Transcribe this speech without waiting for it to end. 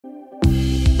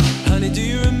Honey, do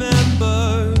you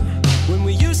remember when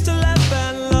we used to laugh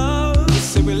and love,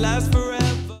 say we last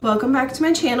forever? Welcome back to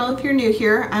my channel. If you're new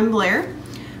here, I'm Blair.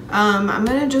 I'm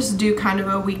gonna just do kind of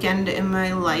a weekend in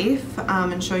my life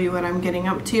and show you what I'm getting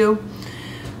up to.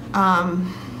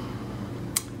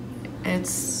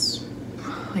 It's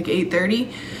like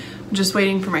 8:30. I'm just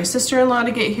waiting for my sister-in-law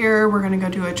to get here. We're gonna go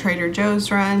do a Trader Joe's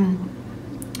run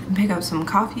and pick up some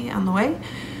coffee on the way.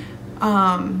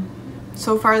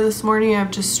 So far this morning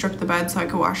I've just stripped the bed so I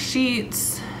could wash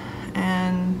sheets,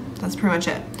 and that's pretty much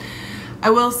it. I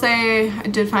will say I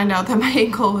did find out that my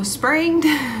ankle was sprained,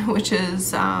 which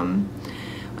is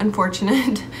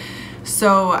unfortunate.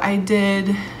 So I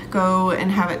did go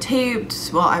and have it taped.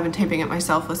 Well, I've been taping it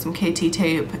myself with some KT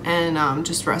tape and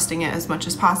just resting it as much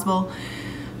as possible.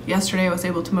 Yesterday I was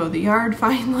able to mow the yard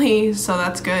finally, so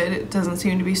that's good. It doesn't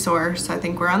seem to be sore, so I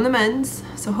think we're on the mends.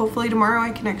 So hopefully tomorrow I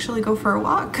can actually go for a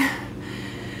walk.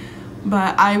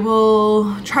 But I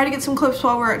will try to get some clips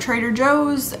while we're at Trader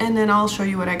Joe's, and then I'll show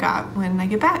you what I got when I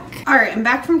get back. All right, I'm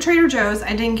back from Trader Joe's.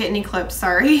 I didn't get any clips,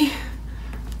 sorry.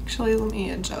 Actually, let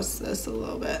me adjust this a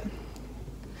little bit.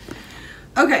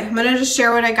 Okay, I'm gonna just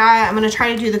share what I got. I'm gonna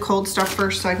try to do the cold stuff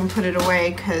first so I can put it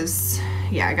away, because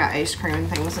yeah, I got ice cream and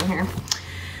things in here.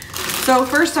 So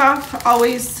first off,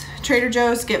 always Trader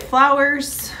Joe's, get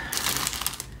flowers.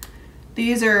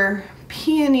 These are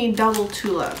peony double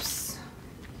tulips.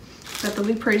 Bet they'll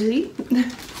be pretty.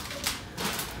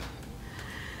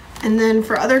 And then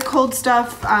for other cold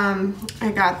stuff,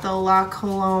 I got the La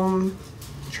Colombe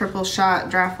triple shot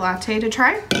draft latte to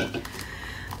try.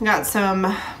 Got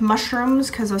some mushrooms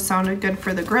because those sounded good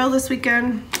for the grill this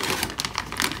weekend.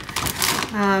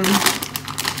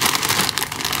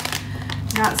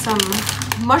 Got some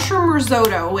mushroom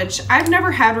risotto, which I've never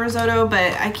had risotto,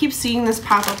 but I keep seeing this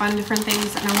pop up on different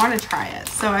things and I want to try it.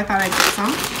 So I thought I'd get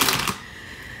some.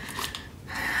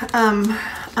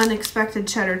 Unexpected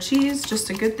cheddar cheese, just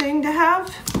a good thing to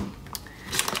have.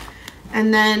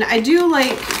 And then I do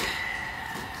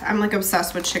I'm like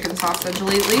obsessed with chicken sausage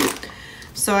lately.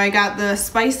 So I got the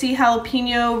spicy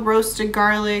jalapeno, roasted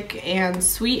garlic, and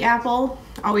sweet apple.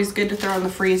 Always good to throw in the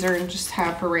freezer and just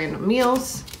have for random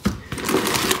meals.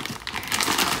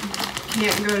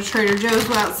 Can't go to Trader Joe's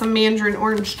without some mandarin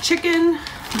orange chicken.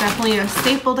 Definitely a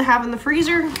staple to have in the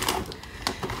freezer.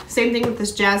 Same thing with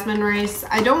this jasmine rice.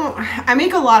 I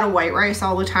make a lot of white rice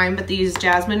all the time, but these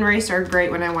jasmine rice are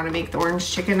great when I want to make the orange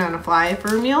chicken on a fly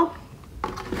for a meal.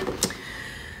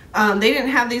 They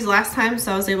didn't have these last time,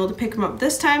 so I was able to pick them up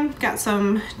this time. Got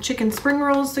some chicken spring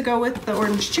rolls to go with the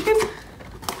orange chicken.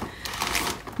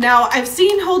 Now, I've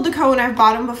seen Hold the Cone, I've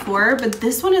bought them before, but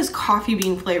this one is coffee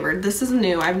bean flavored. This is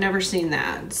new, I've never seen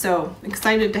that. So,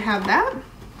 excited to have that.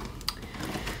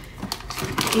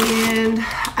 And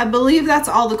I believe that's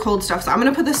all the cold stuff. So I'm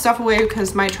gonna put this stuff away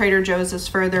because my Trader Joe's is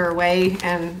further away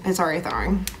and it's already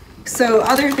thawing. So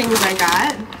other things I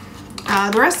got,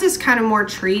 the rest is kind of more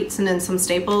treats and then some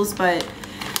staples, but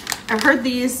I've heard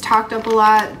these talked up a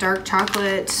lot, dark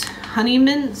chocolate honey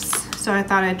mints, so I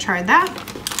thought I'd try that.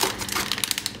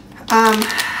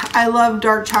 I love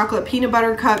dark chocolate peanut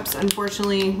butter cups.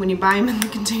 Unfortunately, when you buy them in the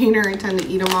container, I tend to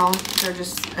eat them all. They're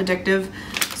just addictive.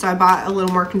 So I bought a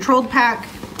little more controlled pack.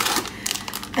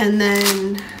 And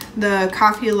then the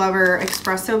Coffee Lover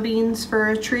espresso beans for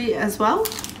a treat as well.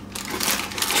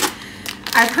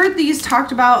 I've heard these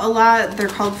talked about a lot. They're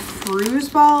called Fruz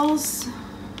balls.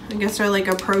 I guess they're like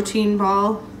a protein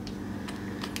ball.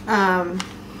 Oh,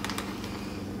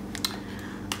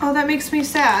 that makes me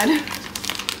sad.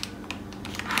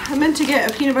 I meant to get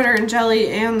a peanut butter and jelly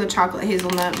and the chocolate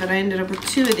hazelnut, but I ended up with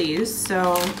 2 of these,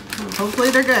 so hopefully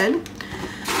they're good.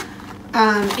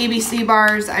 ABC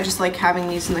bars, I just like having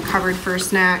these in the cupboard for a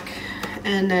snack.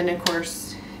 And then of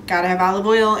course, gotta have olive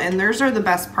oil, and theirs are the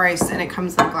best price, and it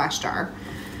comes in a glass jar.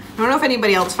 I don't know if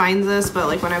anybody else finds this, but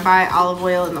like when I buy olive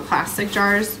oil in the plastic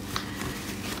jars,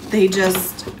 they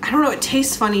just, I don't know, it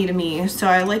tastes funny to me, so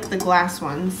I like the glass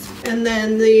ones. And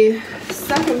then the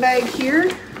second bag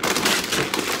here,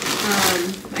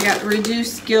 I got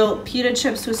Reduced Guilt pita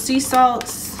chips with sea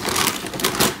salts.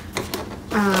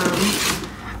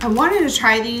 I wanted to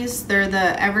try these. They're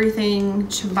the Everything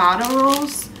Ciabatta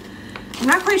rolls. I'm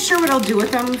not quite sure what I'll do with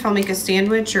them, if I'll make a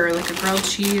sandwich or like a grilled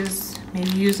cheese.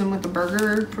 Maybe use them with a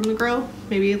burger from the grill,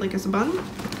 maybe like as a bun.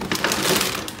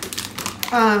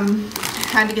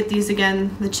 Had to get these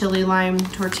again, the chili lime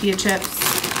tortilla chips.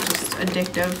 Just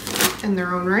addictive in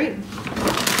their own right.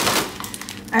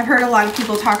 I've heard a lot of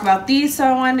people talk about these, so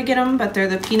I wanted to get them, but they're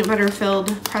the peanut butter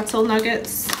filled pretzel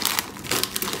nuggets.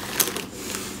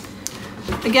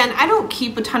 Again, I don't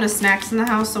keep a ton of snacks in the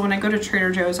house, so when I go to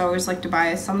Trader Joe's, I always like to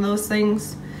buy some of those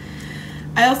things.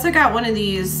 I also got one of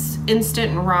these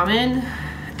instant ramen.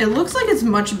 It looks like it's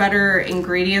much better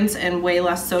ingredients and way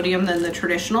less sodium than the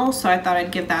traditional, so I thought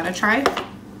I'd give that a try.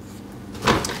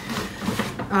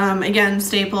 Again,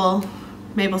 staple,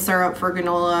 maple syrup for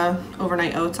granola,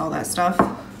 overnight oats, all that stuff.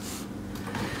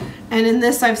 And in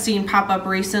this I've seen pop up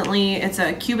recently, it's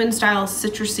a Cuban style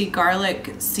citrusy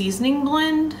garlic seasoning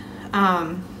blend.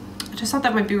 I just thought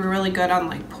that might be really good on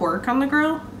like pork on the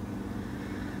grill.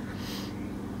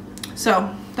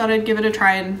 So thought I'd give it a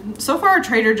try, and so far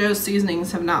Trader Joe's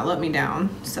seasonings have not let me down.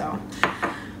 So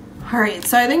all right,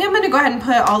 so I think I'm gonna go ahead and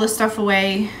put all this stuff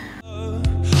away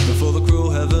before the cruel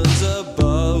heavens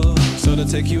above. So to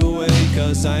take you away,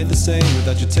 cause I ain't the same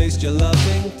without your taste, your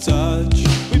loving touch.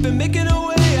 We've been making our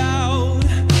way out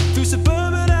through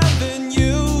suburban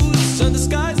avenues, and the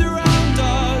skies around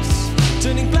us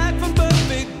turning black from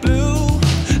perfect blue.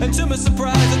 And to my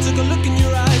surprise, I took a look in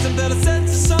your eyes and felt a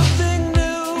sense of something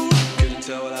new. Couldn't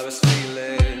tell what I was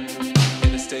feeling,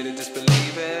 in a state of disbelieving.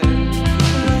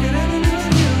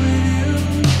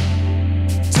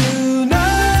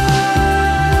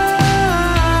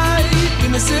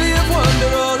 City of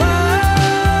wonder, all I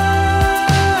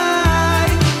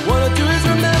wanna do is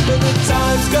remember the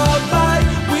times gone by.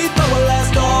 We thought we'd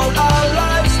last all our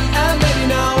lives, and maybe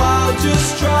now I'll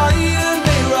just try and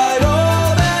make right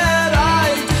all that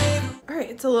I did. All right,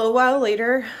 it's a little while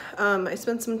later. I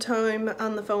spent some time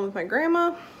on the phone with my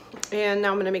grandma, and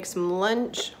now I'm gonna make some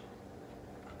lunch.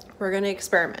 We're gonna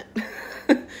experiment.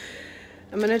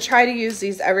 I'm gonna try to use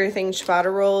these everything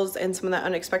ciabatta rolls and some of that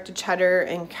unexpected cheddar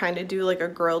and kind of do like a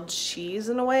grilled cheese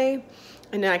in a way.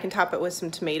 And then I can top it with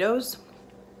some tomatoes.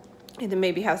 And then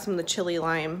maybe have some of the chili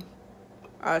lime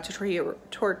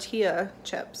tortilla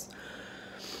chips.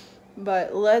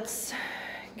 But let's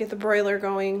get the broiler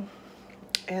going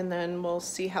and then we'll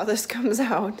see how this comes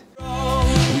out.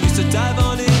 We used to dive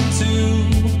on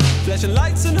into flashing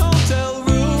lights and hotel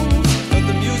rooms, let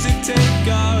the music take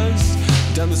us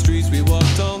down the streets we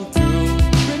walked on through.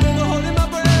 Remember holding my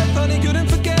breath, honey, couldn't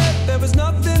forget. There was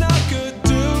nothing I could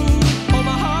do. Oh,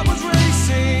 my heart was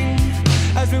racing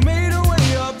as we made our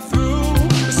way up through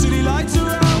the city lights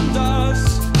around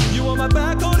us. You on my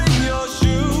back holding your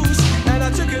shoes, and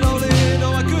I took it all in.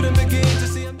 Oh, I couldn't begin to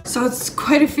see. So it's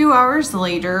quite a few hours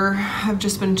later. I've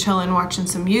just been chilling, watching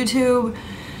some YouTube,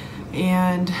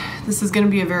 and this is gonna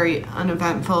be a very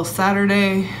uneventful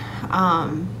Saturday.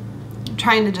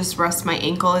 Trying to just rest my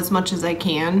ankle as much as I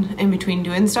can in between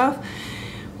doing stuff,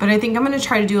 but I think I'm gonna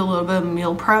try to do a little bit of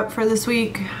meal prep for this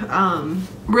week.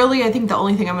 Really, I think the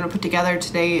only thing I'm gonna put together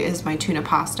today is my tuna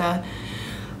pasta,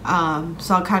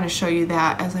 so I'll kind of show you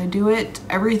that as I do it.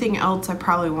 Everything else I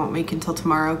probably won't make until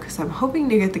tomorrow because I'm hoping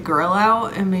to get the grill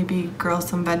out and maybe grill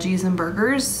some veggies and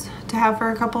burgers to have for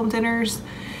a couple of dinners.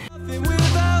 Nothing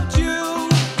without you.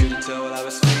 Couldn't tell what I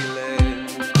was feeling,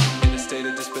 in a state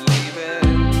of disbelieving.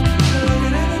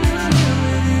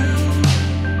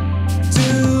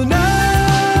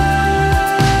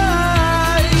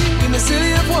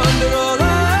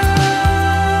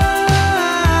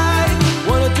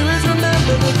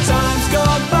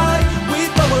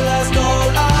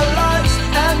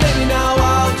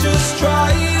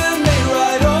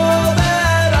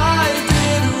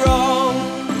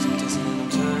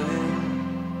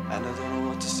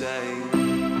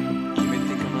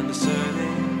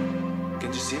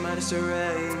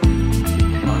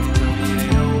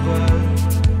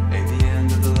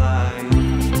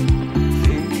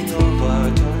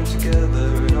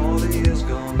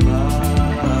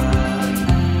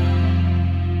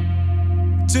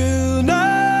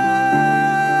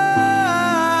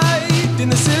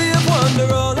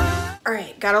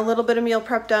 Got a little bit of meal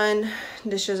prep done.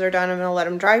 Dishes are done. I'm gonna let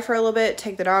them dry for a little bit,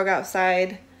 take the dog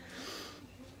outside,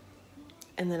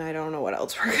 and then I don't know what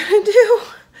else we're gonna do.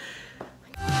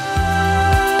 I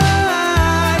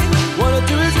wanna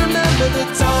do is remember the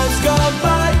times gone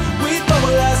by. We thought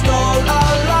we'd last all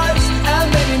our lives,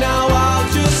 and maybe now I'll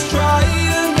just try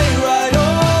and make right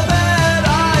all that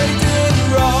I did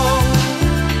wrong.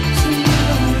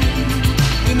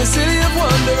 In the city of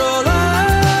wonder, all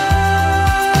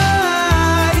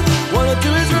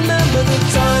the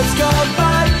times gone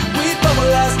by. We thought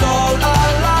we'd last all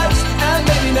our lives, and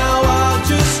maybe now I'll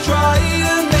just try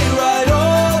and make right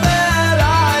all that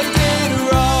I did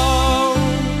wrong.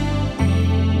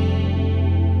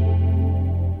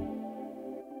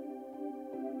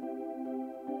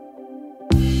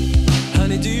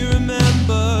 Honey, do you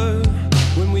remember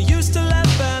when we used to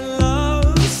laugh and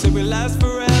love? Said we'd last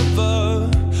forever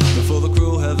before the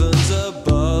cruel heavens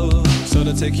above. So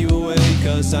to take you away,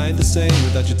 cause I ain't the same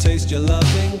without your taste, your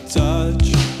loving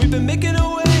touch. We've been making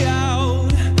our way out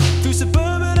through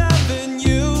suburban avenues.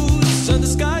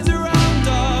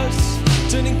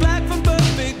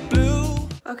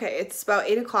 Okay, it's about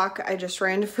 8 o'clock. I just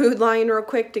ran to Food Lion real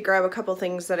quick to grab a couple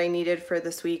things that I needed for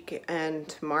this week and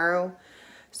tomorrow.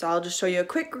 So I'll just show you a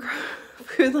quick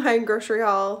Food Lion grocery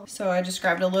haul. So I just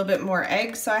grabbed a little bit more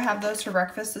eggs, so I have those for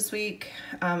breakfast this week.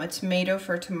 A tomato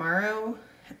for tomorrow,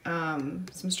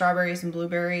 some strawberries and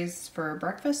blueberries for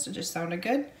breakfast. It just sounded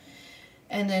good.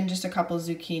 And then just a couple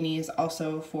zucchinis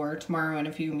also for tomorrow and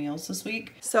a few meals this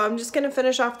week. So I'm just gonna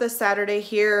finish off this Saturday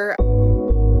here.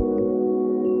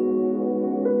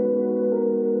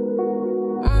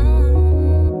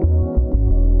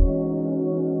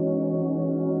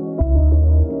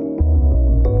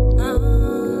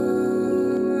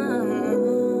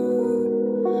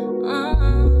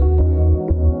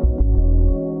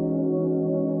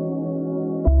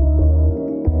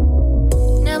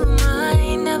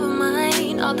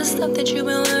 All the stuff that you've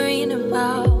been worrying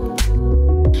about.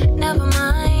 Never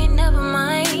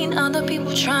mind all the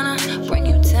people trying to bring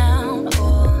you down.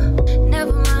 Oh,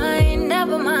 never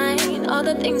mind all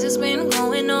the things that's been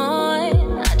going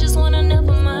on. I just wanna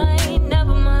never mind.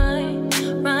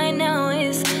 Right now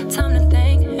it's time to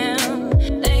thank him.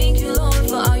 Thank you, Lord,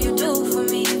 for all you do for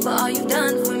me, for all you've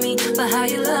done for me, for how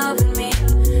you loving me.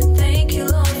 Thank you,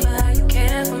 Lord, for how you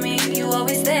care for me. You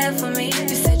always there for me.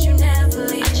 You said you never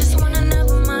leave. I just wanna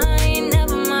never mind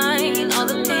all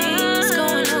the things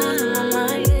going on in my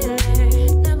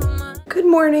mind. Never mind. Good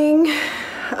morning.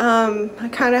 I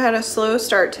kind of had a slow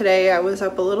start today. I was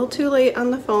up a little too late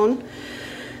on the phone,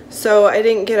 so I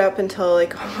didn't get up until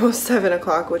like almost 7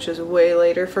 o'clock, which is way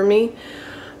later for me.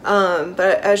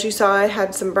 But as you saw, I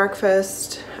had some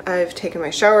breakfast. I've taken my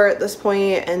shower at this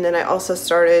point, and then I also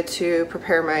started to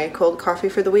prepare my cold coffee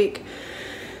for the week.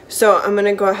 So I'm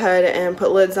gonna go ahead and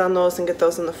put lids on those and get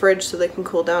those in the fridge so they can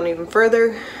cool down even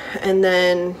further. And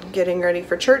then getting ready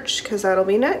for church, because that'll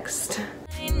be next.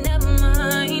 Never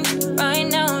mind, right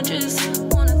now just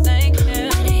wanna thank him.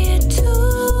 What do you do?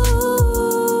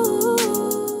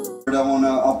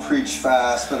 I'll preach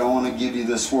fast, but I want to give you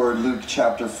this word, Luke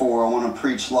chapter 4. I want to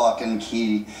preach lock and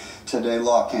key today,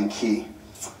 lock and key.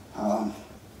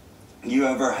 You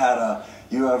ever had a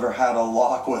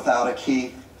lock without a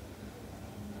key?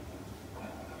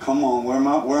 Come on, where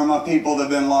are my people that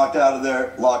have been locked out of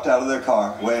their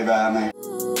car? Wave at me.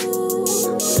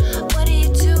 What do you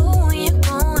do when you're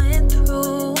going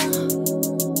through?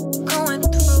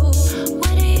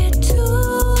 What do you do?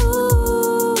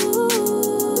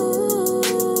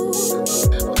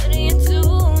 What do you do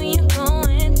when you're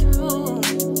going through?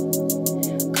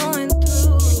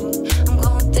 I'm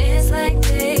gonna dance like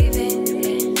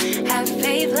David, have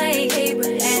faith like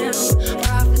Abraham,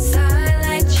 prophesy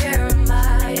like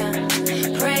Jeremiah,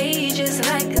 pray just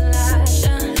like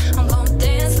Elijah. I'm gonna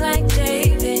dance like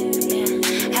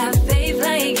David, have faith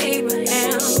like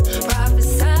Abraham,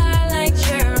 prophesy like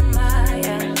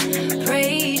Jeremiah,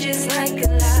 pray just like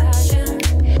Elijah.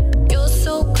 You're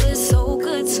so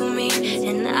good to me,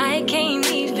 and I can't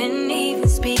even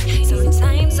speak.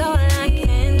 Sometimes all I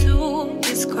can do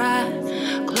is cry.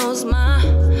 Close my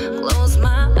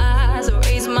eyes,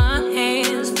 raise my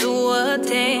hands, do a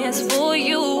dance for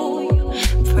you.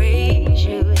 Praise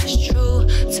you, it's true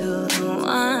to the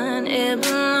one it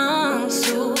belongs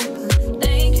to.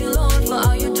 Thank you, Lord, for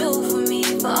all you do for me,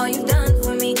 for all you've done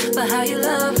for me, for how you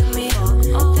love me.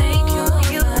 Thank you,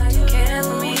 for how you care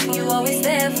for me, you always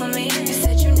there for me. You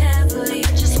said you never leave.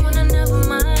 I just wanna never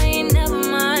mind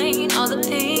all the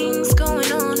things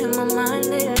going on in my mind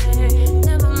lately.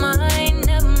 Never mind,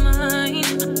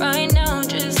 right now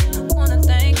just wanna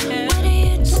thank him. What do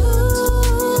you do?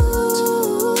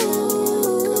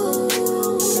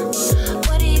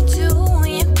 What do you do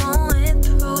when you're going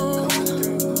through?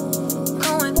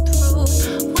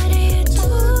 What do you do?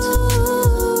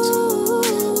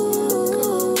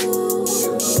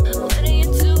 What do you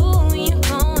do when you're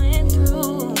going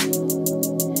through?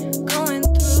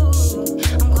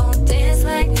 I'm gonna dance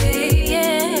like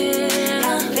David,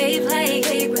 have faith like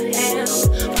Abraham,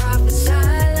 prophesy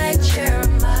like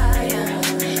Jeremiah,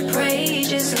 pray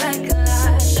just like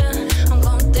Elijah. I'm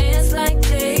gonna dance like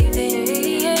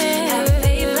David, have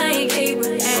faith like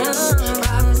Abraham,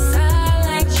 prophesy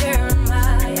like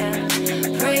Jeremiah,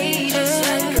 pray just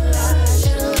like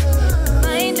Elijah.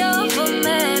 Mind over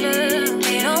matter,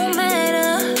 they don't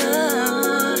matter.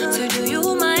 So do you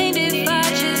mind if I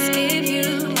just give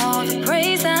you all the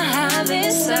praise I have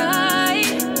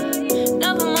inside?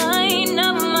 Never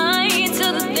mind to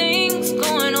the things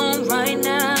going on right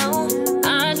now.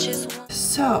 I just want.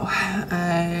 So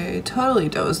I totally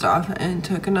dozed off and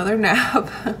took another nap.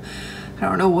 I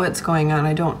don't know what's going on.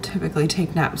 I don't typically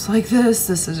take naps like this.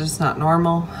 This is just not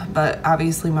normal, but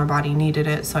obviously my body needed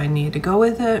it, so I needed to go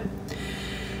with it.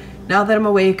 now that I'm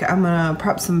awake, I'm gonna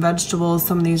prep some vegetables.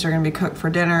 Some of these are gonna be cooked for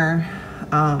dinner.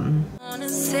 Wanna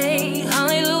say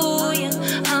hallelujah,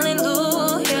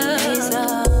 hallelujah. Praise the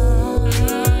Lord,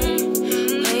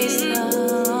 praise the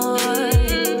Lord,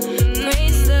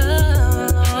 praise the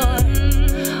Lord.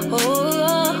 Oh,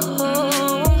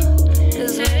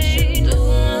 'cause what you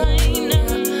doing,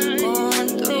 going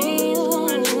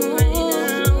through right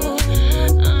now,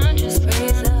 I just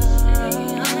praise the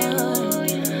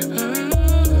Lord.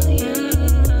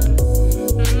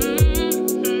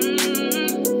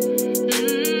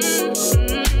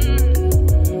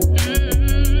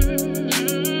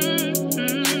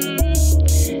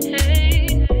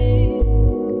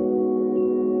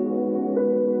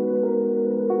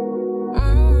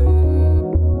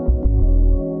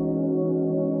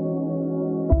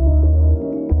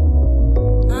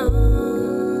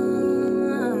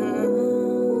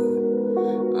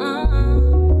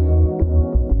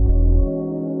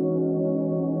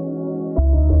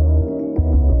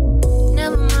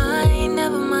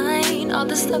 Never mind all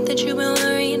the stuff that you've been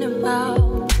worrying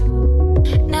about.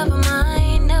 Never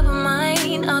mind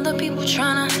all the people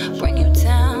trying to bring you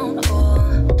down.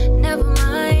 Or never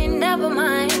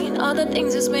mind all the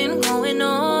things that's been going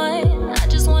on. I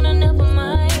just wanna never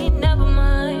mind.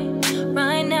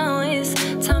 Right now it's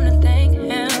time to thank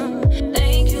Him.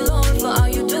 Thank you, Lord, for all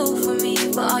you do for me,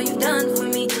 for all you've done for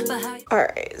me.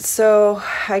 Alright, so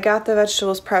I got the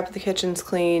vegetables prepped, the kitchen's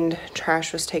cleaned,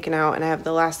 trash was taken out, and I have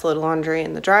the last load of laundry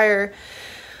in the dryer.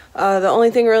 The only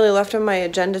thing really left on my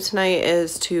agenda tonight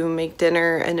is to make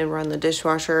dinner and then run the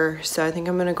dishwasher. So I think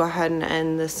I'm going to go ahead and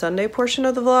end the Sunday portion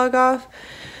of the vlog off.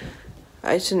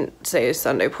 I shouldn't say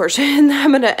Sunday portion.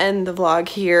 I'm going to end the vlog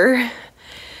here.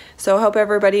 So I hope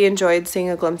everybody enjoyed seeing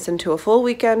a glimpse into a full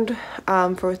weekend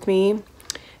with me.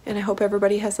 And I hope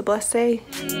everybody has a blessed day.